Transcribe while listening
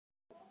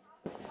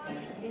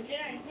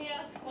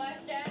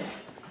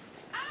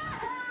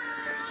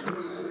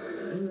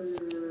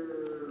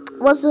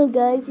What's up,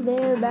 guys?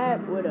 They're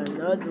back with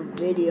another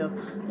video,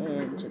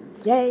 and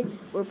today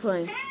we're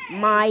playing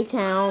My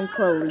Town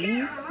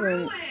Police.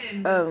 And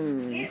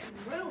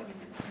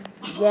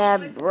yeah,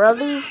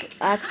 brother's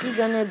actually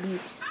gonna be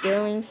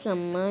stealing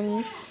some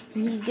money.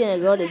 He's gonna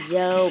go to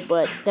jail,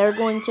 but they're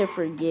going to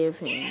forgive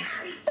him.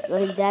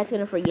 But his dad's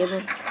gonna forgive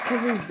him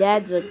because his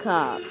dad's a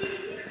cop.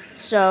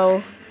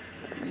 So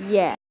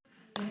yeah.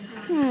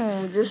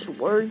 Just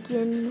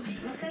working.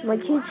 My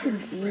kid should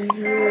be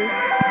here.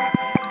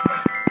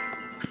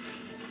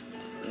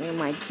 And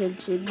my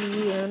kid should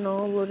be here and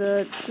all of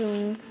that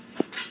soon.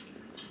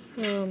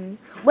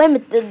 Wait a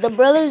minute, the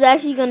brother's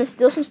actually gonna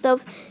steal some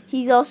stuff.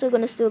 He's also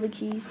gonna steal the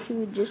keys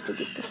too, just to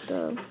get the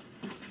stuff.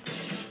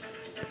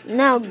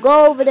 Now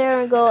go over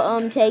there and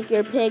go take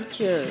your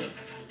picture.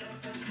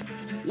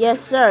 Yes,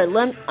 sir.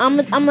 I'm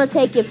gonna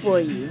take it for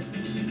you.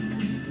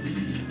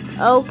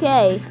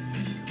 Okay,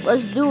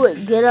 let's do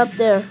it. Get up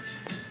there.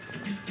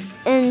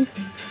 And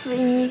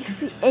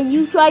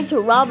you tried to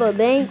rob a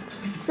bank,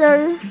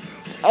 sir.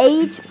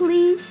 Age,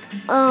 please.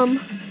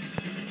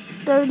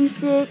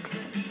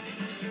 36.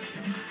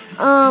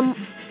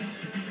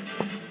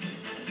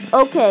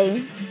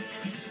 Okay.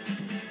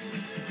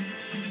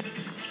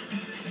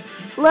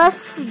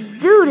 Let's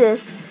do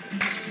this.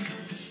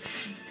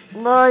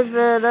 My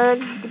bad, I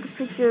took a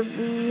picture of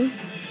me.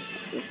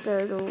 Get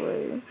that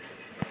away.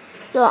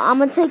 So I'm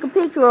gonna take a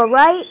picture,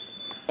 alright?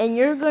 And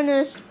you're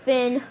gonna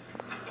spend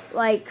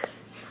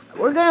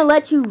we're gonna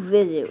let you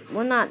visit.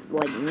 We're not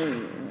like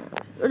me.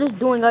 We're just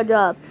doing our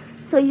job.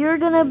 So you're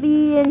gonna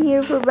be in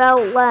here for about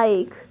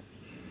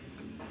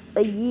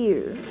a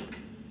year.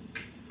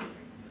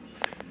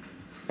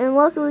 And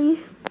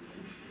luckily,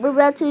 we're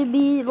about to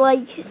be we're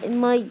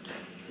in I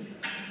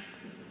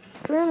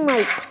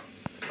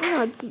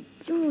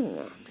keep doing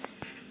that.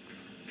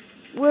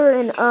 We're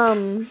in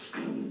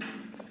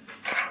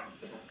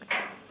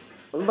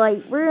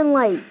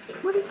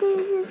what day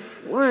is this?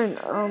 We're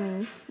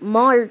in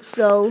March,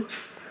 so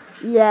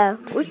yeah,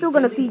 we're still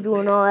gonna feed you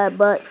and all that,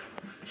 but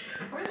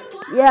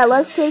yeah,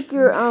 let's take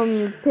your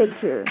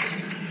picture.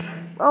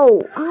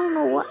 Oh, I don't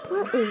know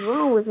what is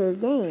wrong with his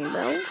game,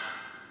 bro.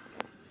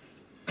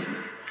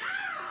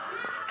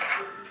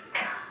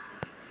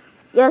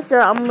 Yes, sir,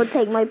 I'm gonna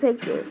take my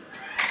picture.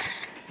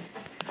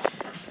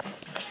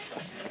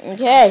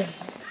 Okay.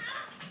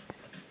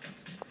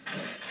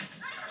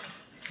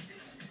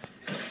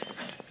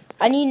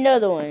 I need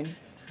another one.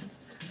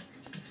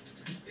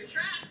 You're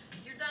trapped.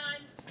 You're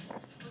done.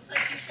 Looks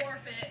like you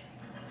forfeit.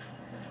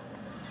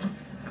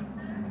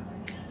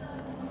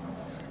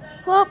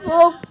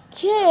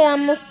 Okay,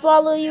 I'm gonna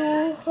follow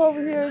you over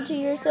here to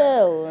your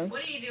cell.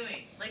 What are you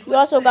doing? You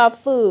also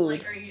got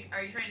food. Are you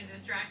trying to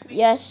distract me?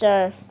 Yes,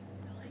 sir.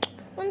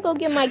 Let me go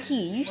get my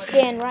key. You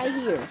stand right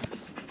here.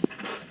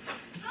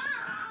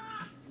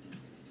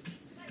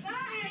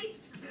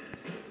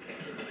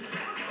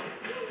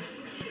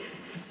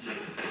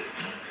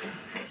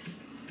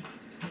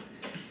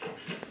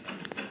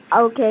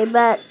 Okay,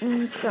 bet.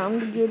 Time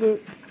to get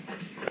it.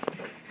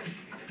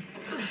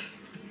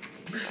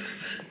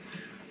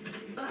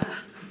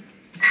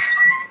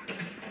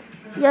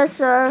 Yes,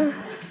 sir.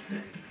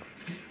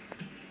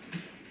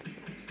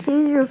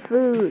 Here's your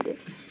food.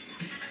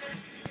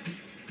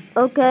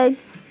 Okay.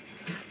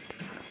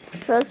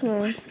 Trust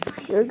me.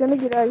 You're gonna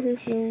get out of here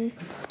soon.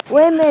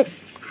 Wait a minute.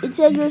 It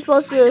said you're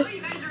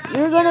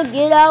gonna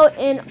get out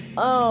in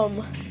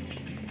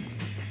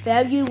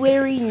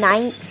February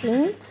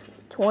 19th.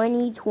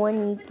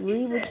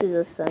 2023, which is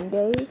a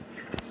Sunday.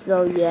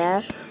 So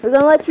yeah, we're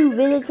gonna let you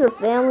visit your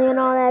family and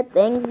all that.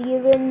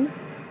 Thanksgiving.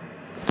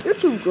 You're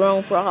too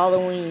grown for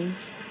Halloween.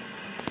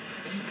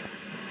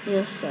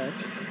 Yes, sir.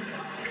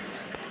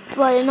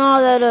 But and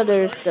all that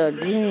other stuff,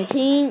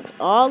 Juneteenth,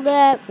 all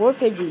that,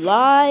 4th of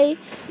July,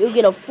 you'll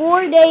get a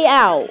 4-day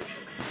out.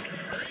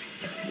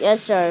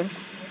 Yes, sir.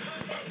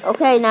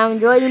 Okay, now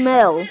enjoy your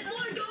meal.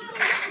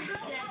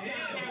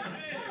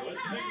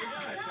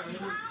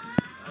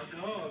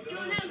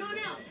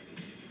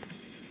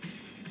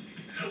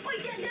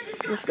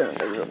 Just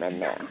gonna leave him in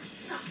there.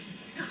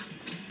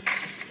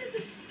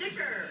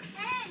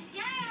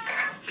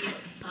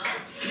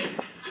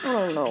 I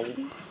don't know.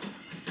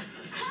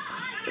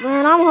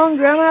 Man, I'm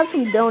hungry. I'm gonna have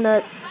some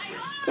donuts.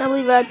 Can't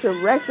believe I had to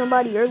arrest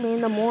somebody early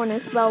in the morning.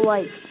 It's about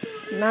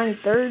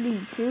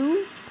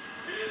 9:32.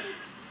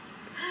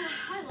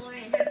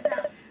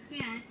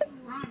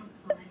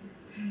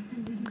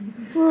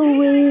 Where are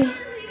we?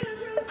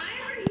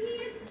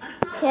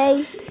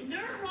 Okay,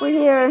 we're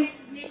here.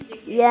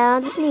 Yeah, I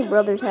just need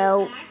brother's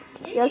help.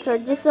 Yes, sir.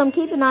 Just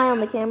keep an eye on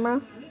the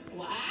camera.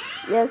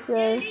 Yes,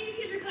 sir.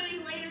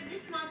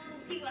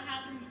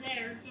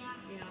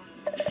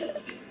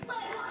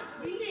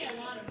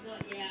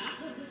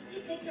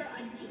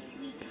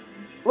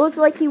 Looks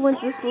like he went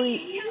to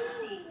sleep.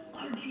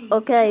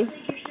 Okay,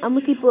 I'm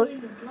gonna keep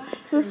looking.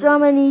 Sister, I'm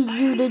gonna need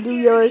you to do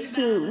yours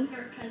too.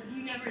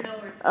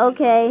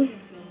 Okay.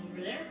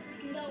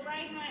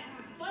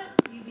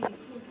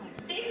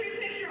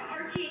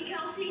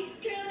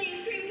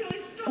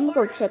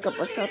 gonna go check up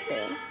what's up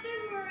there.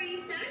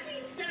 February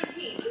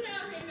 17,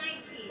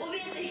 2019. We'll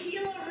be at the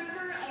Gila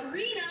River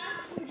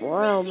Arena.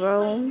 Wow,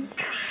 bro.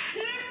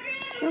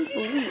 Can't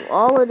believe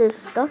all of this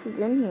stuff is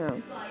in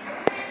here.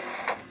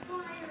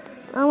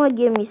 I'm gonna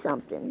give me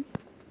something.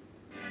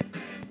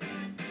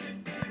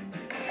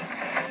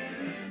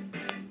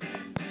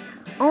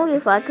 Only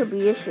if I could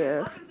be a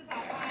sheriff.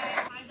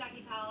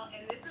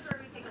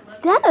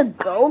 Is that a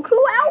Goku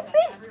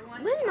outfit?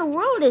 What in the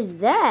world is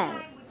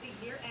that?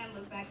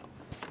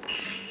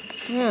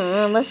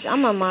 Yeah,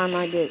 I'm a mime.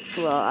 I get.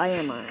 Well, I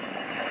am mime.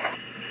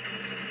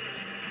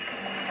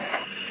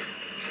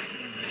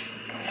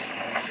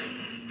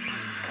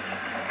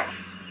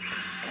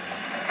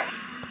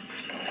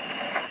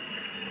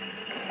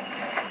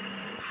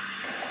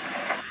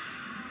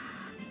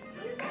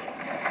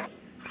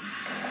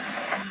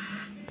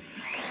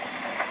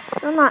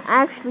 They're not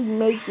actually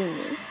making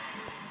it.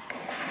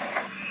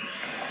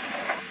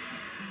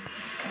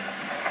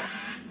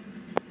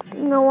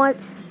 You know what?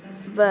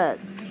 But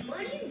What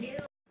do you do?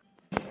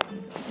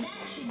 That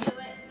should do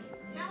it.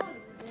 Now what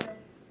do you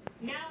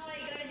do? Now all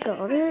you gotta do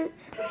got is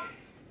it.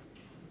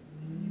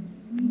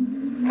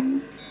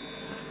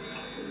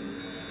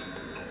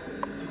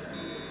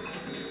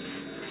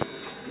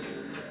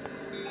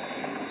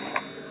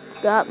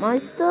 Got my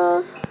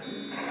stuff.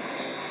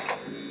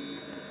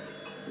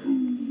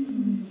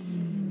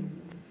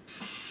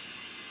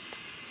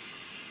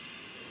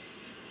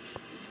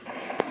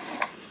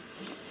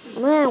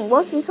 Man,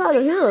 what's inside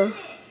of here?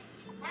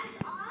 That's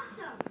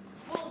awesome.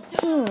 Well,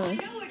 duh, I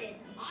know it is.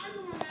 I'm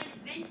the one that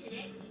invented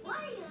it.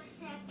 Wait a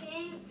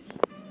second.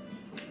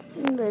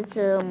 Let's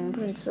print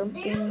They don't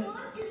something.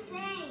 look the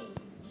same.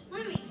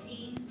 Let me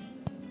see.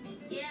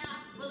 Yeah,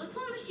 well the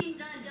claw machine's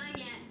not done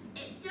yet.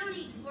 It still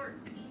needs work.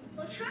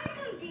 Well, try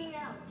something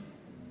else.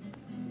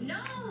 No,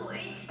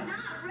 it's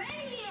not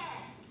ready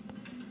yet.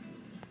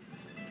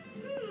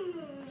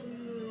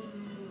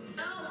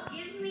 Oh,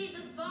 give me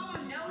the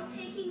phone. No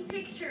taking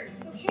pictures.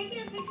 We're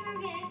taking a picture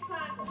of the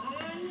Xbox.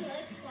 I'm on the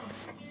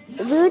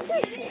Xbox. Dude,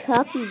 just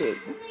copied it.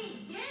 Please,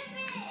 give it.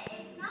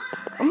 It's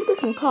not I'm gonna get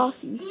some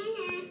coffee.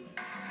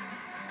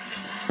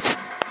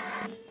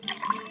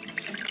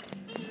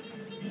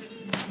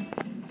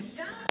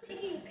 Stop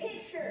taking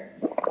pictures.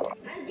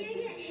 I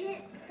didn't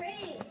hit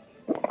crane.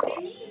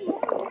 It needs more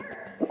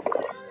work. Who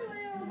knows when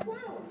it'll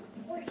blow?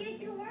 We'll get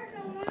to work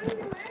on one of the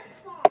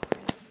Xbox.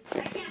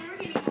 I can't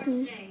work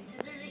anymore today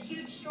because there's a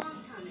huge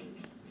storm coming.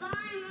 Fine,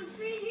 let's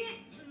read it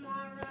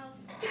tomorrow.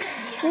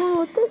 I don't know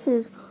what this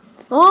is.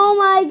 Oh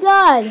my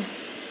god!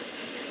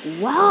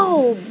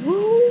 Wow,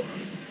 bro!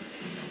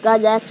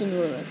 God's actually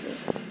doing like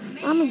this.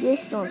 I'm gonna get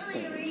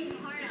something.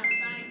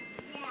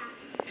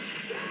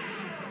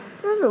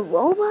 There's a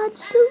robot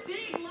suit?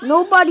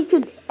 Nobody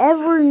could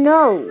ever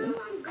know. I'm going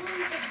to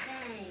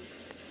bed.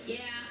 Yeah,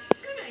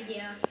 good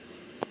idea.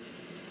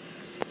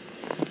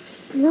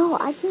 No,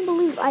 I can't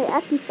believe I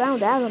actually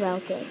found out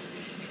about this.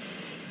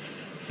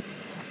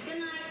 Good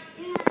night.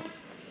 Good night.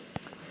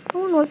 I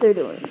don't know what they're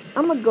doing.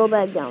 I'm gonna go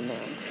back down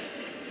there.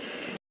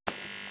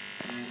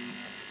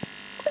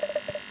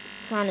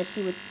 Trying to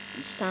see what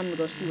it's time to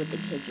go see what the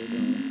kids are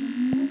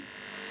doing.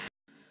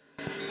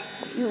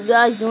 You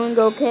guys doing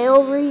okay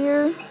over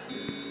here?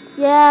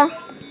 Yeah.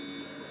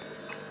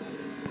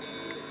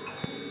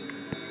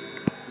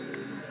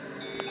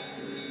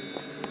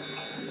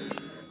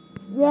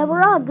 Yeah,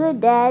 we're all good,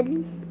 Dad.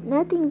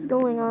 Nothing's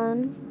going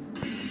on.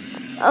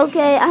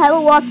 Okay, I have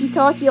a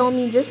walkie-talkie on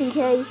me just in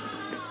case.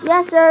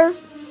 Yes, sir.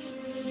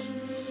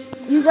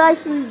 You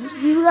guys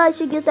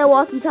should get that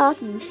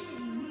walkie-talkie. This is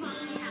my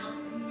house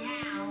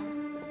now.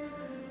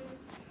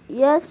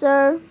 Yes,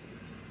 sir.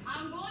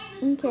 I'm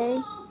going to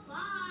Okay. school.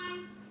 Bye.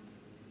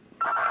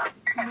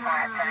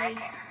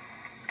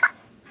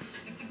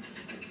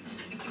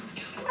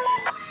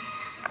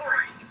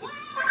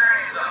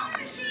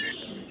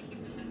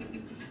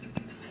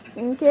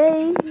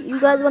 Okay. You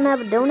guys wanna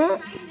have a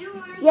donut?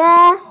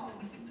 Yeah.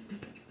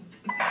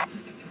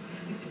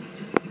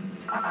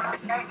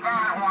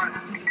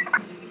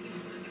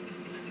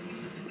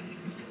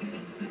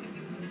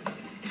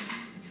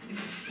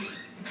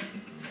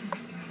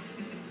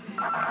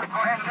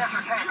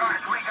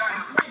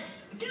 Let's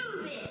do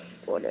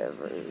this.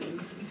 Whatever.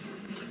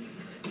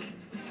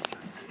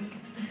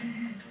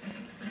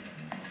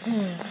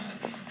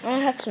 I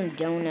have some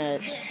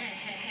donuts.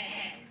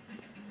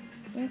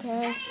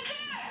 Okay.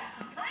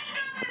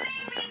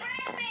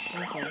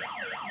 Okay.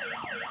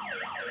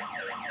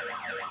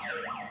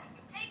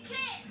 Hey kid,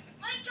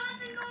 wake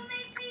up and go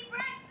make me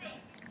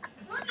breakfast.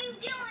 What you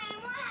doing?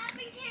 What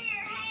happened to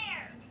your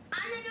hair?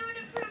 I'm the new and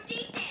improved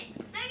Ethan.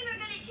 Things are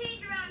gonna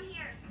change around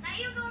here. Now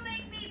you go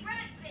make me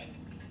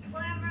breakfast.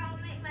 Whatever, I'll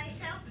make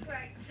myself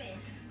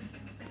breakfast.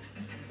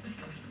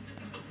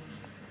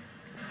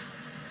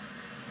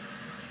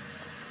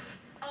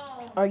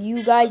 Oh, Are you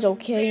this guys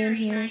looks okay in very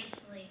here?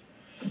 nicely.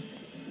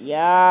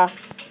 Yeah.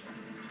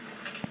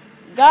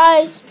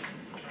 Guys,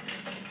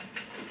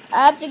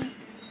 I have to,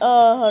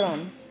 hold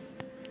on.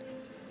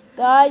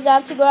 Guys, I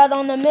have to go out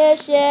on the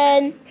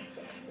mission.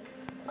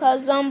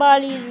 'cause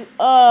somebody's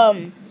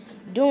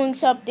doing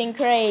something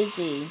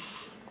crazy.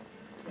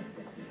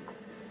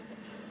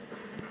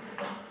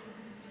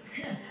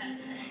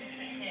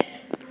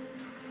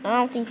 I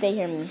don't think they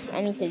hear me. I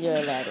need to do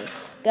it louder.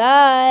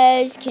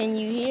 Guys, can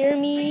you hear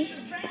me?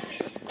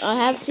 I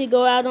have to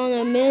go out on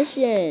a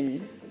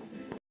mission.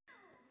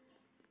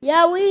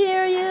 Yeah, we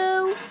hear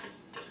you.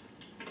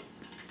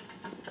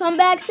 Come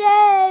back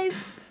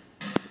safe.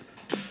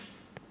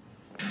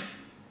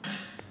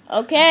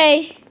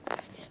 Okay.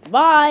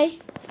 Bye.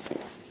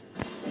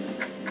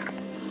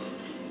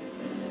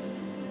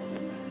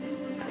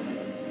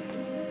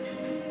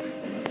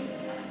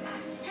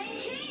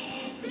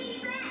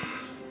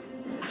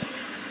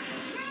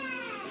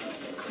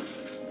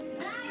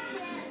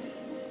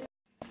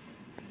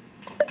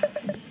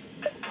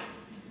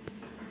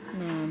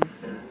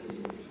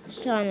 It's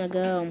time to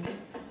go.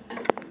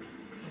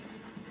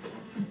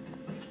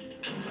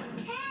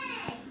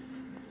 Hey!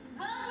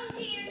 Welcome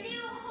to your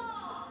new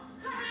home!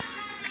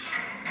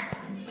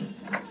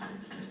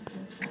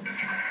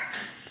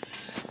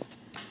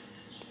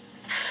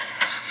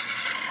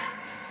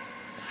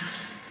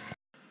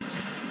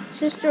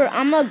 Sister,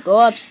 I'm gonna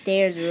go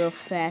upstairs real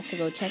fast to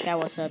go check out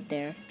what's up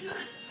there.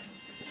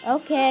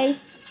 Okay.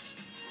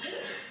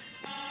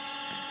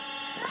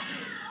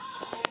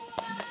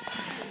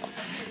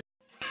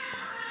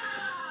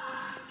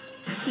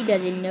 She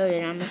doesn't know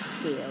that I'm a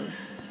steal. You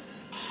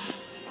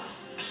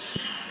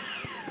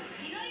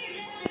know you're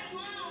just a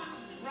clone,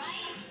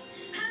 right?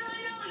 How do I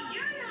know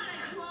you're not a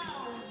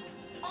clone?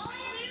 All I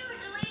have to do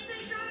is delete the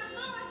picture on the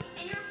phone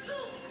and you're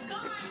poof,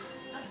 gone.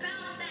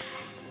 About that.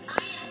 I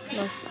am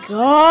Let's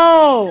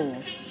go.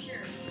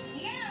 picture.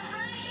 Yeah,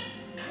 right.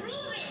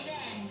 Prove it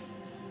then.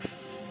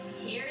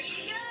 Here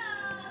you go.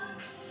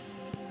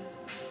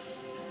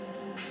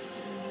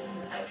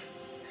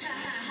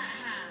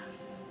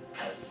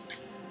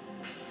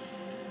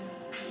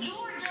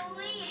 You're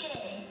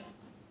deleted.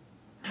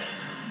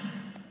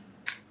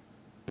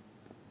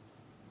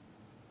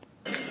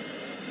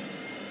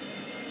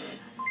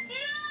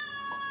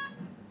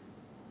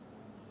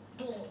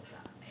 Bullseye.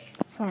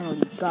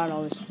 Finally got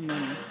all this money. Let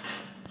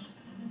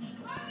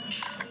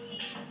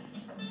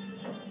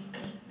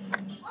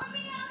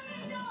me out the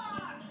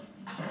door.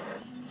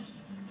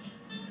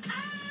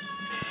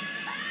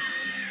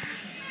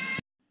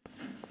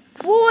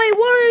 Boy,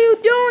 what are you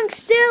doing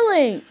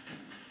stealing?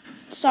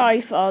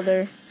 Sorry,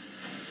 Father.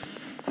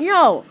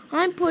 No,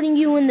 I'm putting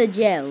you in the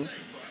jail.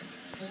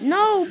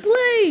 No,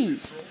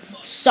 please.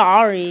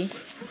 Sorry.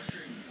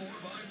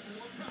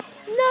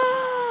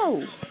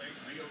 No.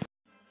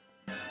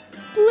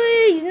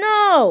 Please,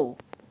 no.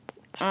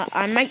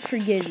 I might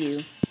forgive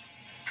you.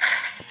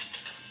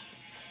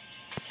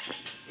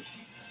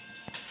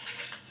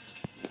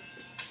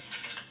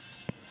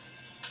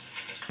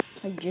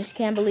 I just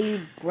can't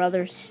believe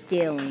brother's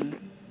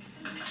stealing.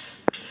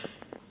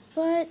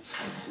 But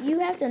you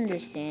have to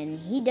understand,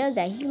 he does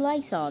that. He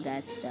likes all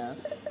that stuff.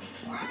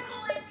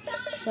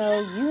 So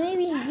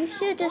you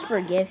should just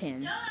forgive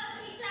him.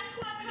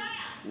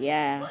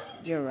 Yeah,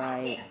 you're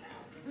right.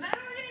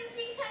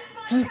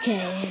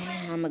 Okay,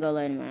 I'm gonna go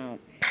let him out.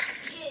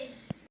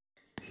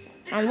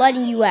 I'm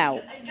letting you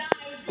out.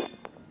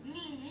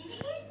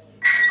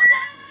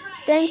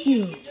 Thank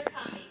you.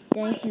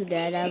 Thank you,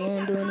 Dad. I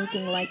won't do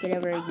anything like it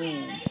ever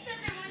again.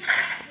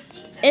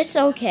 It's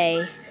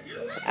okay.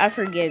 I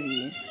forgive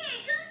you.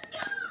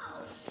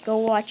 Go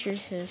watch your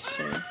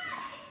sister.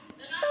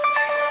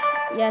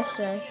 Yes,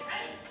 sir.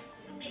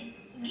 Get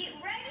ready?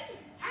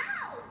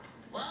 How?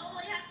 Well,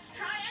 we have to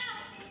try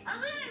out.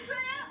 I'm gonna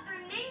try out for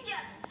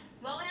ninjas.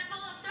 Well, we have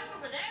all that stuff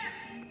over there.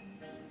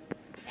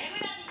 And we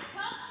got these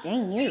cups.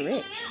 Dang, you're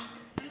rich.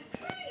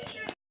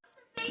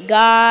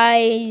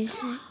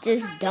 Guys,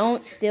 just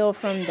don't steal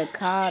from the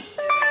cops.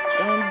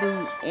 Don't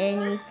do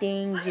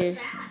anything.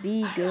 Just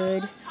be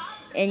good.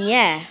 And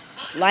yeah,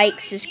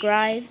 like,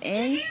 subscribe,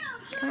 and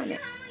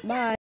comment.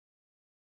 Bye.